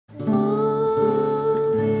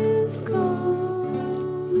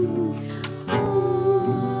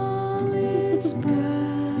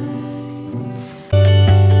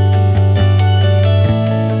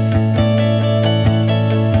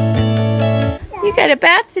You got a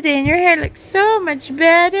bath today and your hair looks so much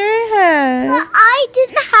better, huh? But I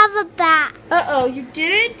didn't have a bath. Uh-oh, you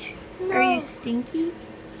didn't? No. Are you stinky?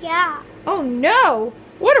 Yeah. Oh no!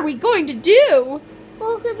 What are we going to do?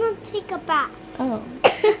 We're gonna take a bath. Oh.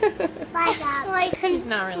 So I can He's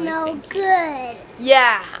not really smell stinky. good.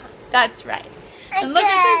 Yeah, that's right. And look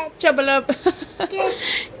at this Chubbalub.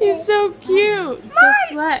 He's so cute.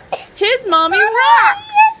 Guess what? His mommy rocks.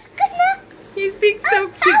 He's being so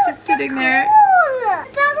cute just sitting there.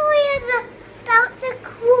 Battery is about to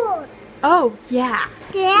cool. Oh, yeah.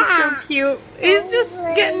 Yeah. He's so cute. He's just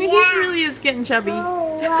getting, he really is getting chubby.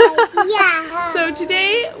 Yeah. So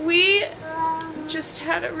today we just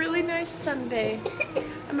had a really nice Sunday.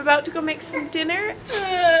 I'm about to go make some dinner.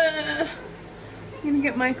 I'm gonna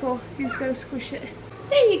get Michael. He's gotta squish it.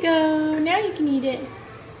 There you go. Now you can eat it.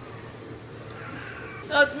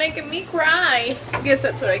 Oh, it's making me cry. I guess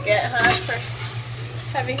that's what I get, huh? For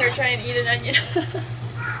having her try and eat an onion.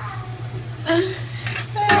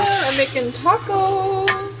 I'm making tacos.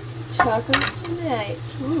 Tacos tonight.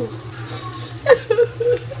 Ooh.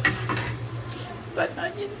 But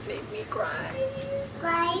onions make me cry.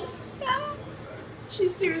 Right? Yeah.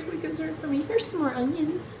 She's seriously concerned for me. Here's some more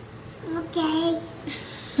onions. Okay.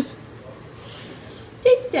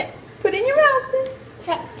 Taste it. Put it in your mouth.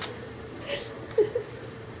 Thanks.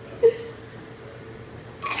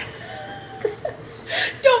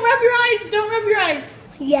 Don't rub your eyes. Don't rub your eyes.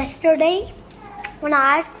 Yesterday, when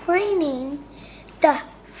I was cleaning, the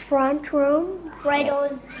front room right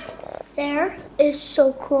over there is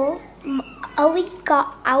so cool. Ellie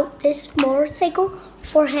got out this motorcycle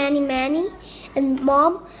for Hanny Manny, and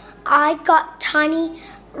Mom, I got tiny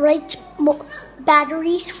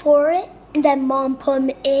batteries for it, and then Mom put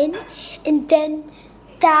them in, and then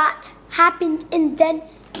that happened, and then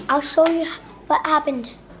I'll show you what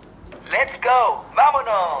happened. Let's go.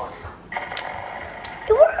 Vámonos.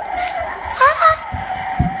 It works.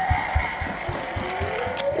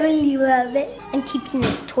 I really love it. I'm keeping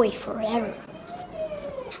this toy forever.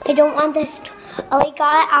 I don't want this. I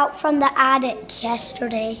got it out from the attic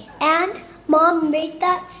yesterday. And Mom made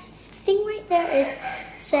that thing right there. It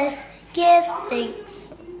says, give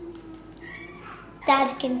thanks.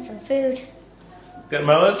 Dad's getting some food. Get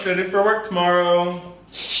my lunch ready for work tomorrow.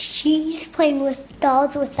 She's playing with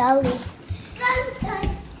dolls with Ellie.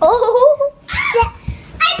 Oh! I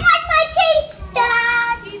got my teeth,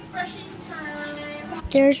 Dad! Toothbrushing time.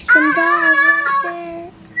 There's some dolls right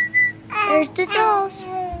there. There's the dolls.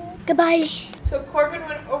 Goodbye. So Corbin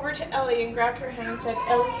went over to Ellie and grabbed her hand and said,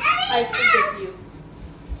 Ellie, I forgive you.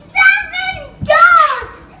 7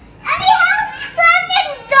 dolls! Ellie has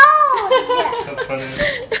 7 dolls! That's funny.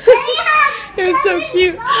 Ellie has It was so 7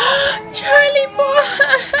 cute. dolls. Charlie boy!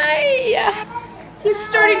 He's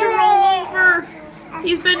starting to roll over.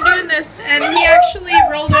 He's been doing this and he actually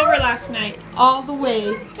rolled over last night. All the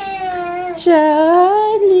way.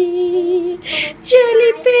 Charlie.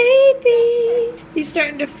 Charlie baby. He's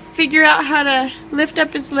starting to figure out how to lift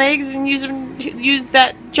up his legs and use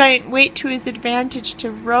that giant weight to his advantage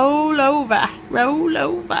to roll over. Roll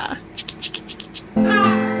over.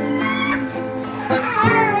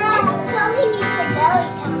 Charlie needs a belly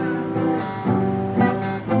time.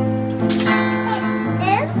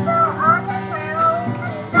 This will all the sound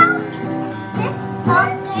comes out. This all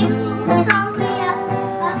Charlie up.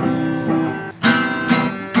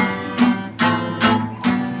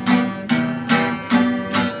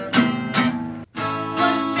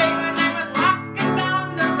 One day when I was walking down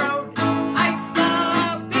the road, I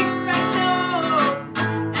saw a big red nose,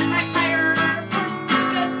 and my tire first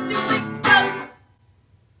starts to explode.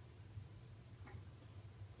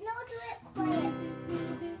 No, do it quiet.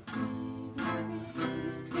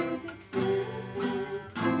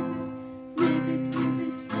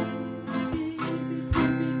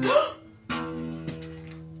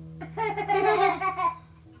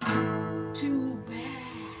 Too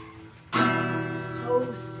bad, so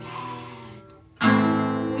sad.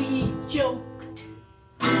 We joked,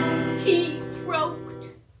 he croaked.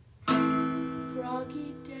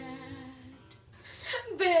 Froggy Dad,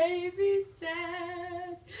 baby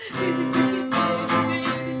sad. Baby, baby, baby,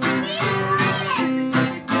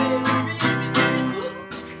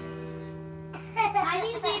 Why do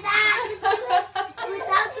you do that?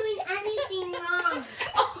 Without doing anything wrong.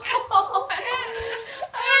 Oh,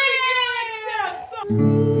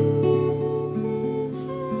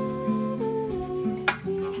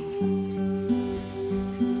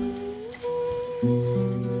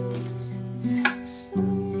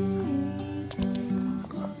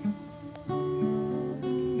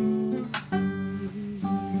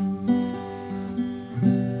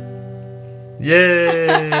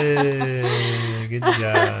 Yay! Good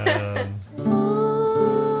job.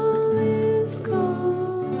 All is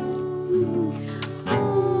calm,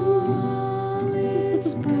 all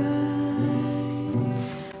is bright,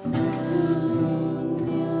 round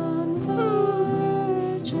yon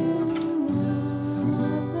virgin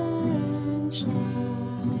mother and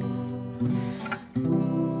child. Holy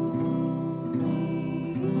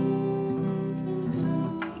infant, so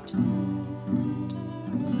tender and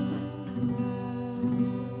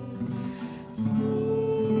mild,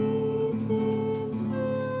 sleeping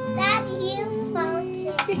Daddy, you found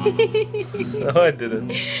it. No, I didn't.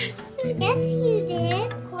 Yes, you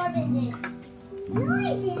did. Corbin did. No, I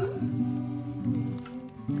didn't.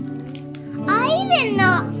 I did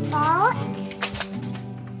not fault.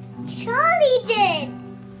 Charlie did.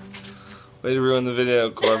 Way to ruin the video,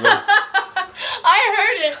 Corbin. I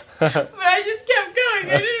heard it, but I just kept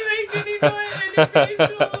going. I didn't make any noise, any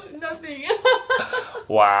visual, nothing.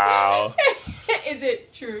 Wow. Is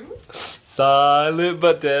it true? Silent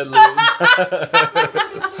but deadly. Charlie.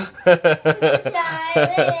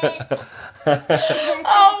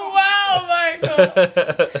 Oh wow, Michael!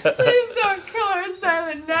 Please don't kill our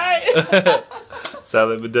silent night.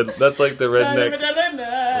 Silent but deadly. That's like the redneck Silent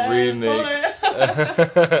night. remake.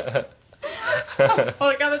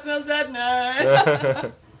 Holy cow, that smells bad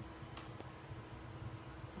night.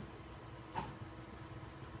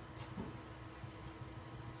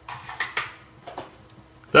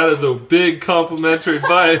 That is a big complimentary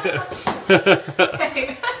bite.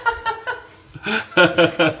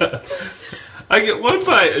 I get one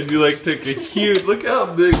bite and you like take a huge, look how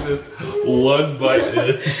big this one bite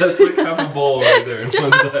is. That's like half a bowl right there. In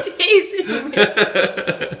one Stop bite. teasing me.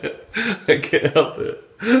 I can't help it.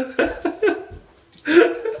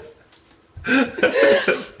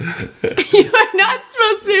 You are not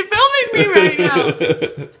supposed to be filming me right now.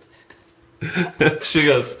 She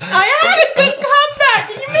goes, I had a good comeback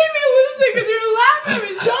and you made me lose it because you were laughing at me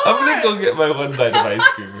so I'm hard. gonna go get my one bite of ice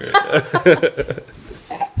cream right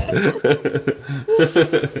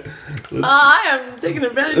now. I am taking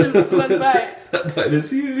advantage of this one bite. That bite is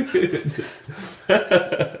huge.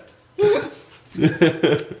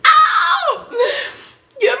 Ow!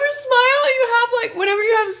 You ever smile? You have like, whenever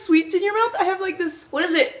you have sweets in your mouth, I have like this, what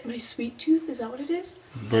is it? My sweet tooth? Is that what it is?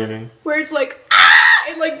 Burning. Where it's like, ah!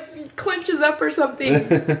 It like clenches up or something.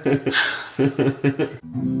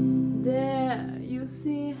 There you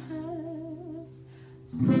see her,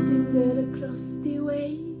 sitting there across the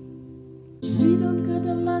way. She don't got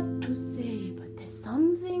a lot to say, but there's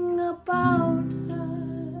something about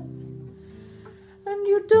her. And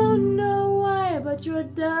you don't know why, but you're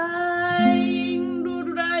dying.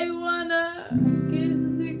 Do I wanna kiss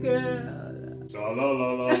the girl? La la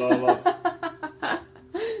la la la la.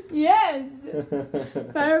 Yes!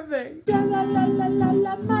 Perfect. La la la la la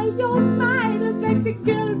la, my oh my, look like the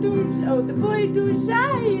girl too shy. Oh, the boy too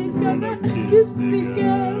shy. Ain't gonna kiss the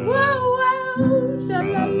girl. Whoa, whoa. Sha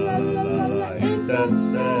la la la la la. Ain't that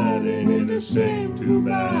sad? Ain't it a shame? Too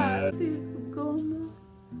bad. This gonna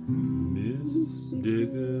Miss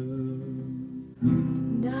Digger.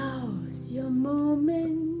 Now's your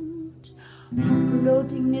moment,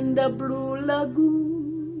 floating in the blue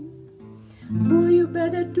lagoon. Boy, you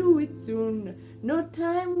better do it soon. No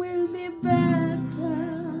time will be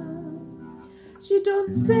better. She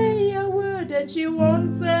don't say a word and she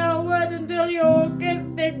won't say a word until you kiss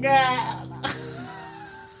the girl.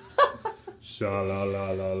 Sha la la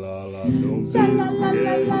la la la. Don't Sha be la la la la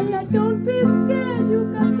scared. la, don't be scared. You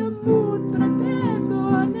got the mood prepared. Go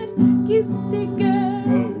on and kiss the girl.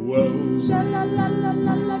 Whoa, whoa. Sha la la la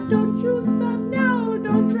la la, don't you stop now.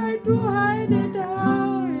 Don't try to hide it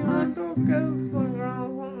now. You want to kiss the girl.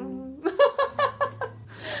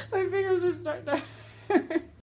 My fingers are starting to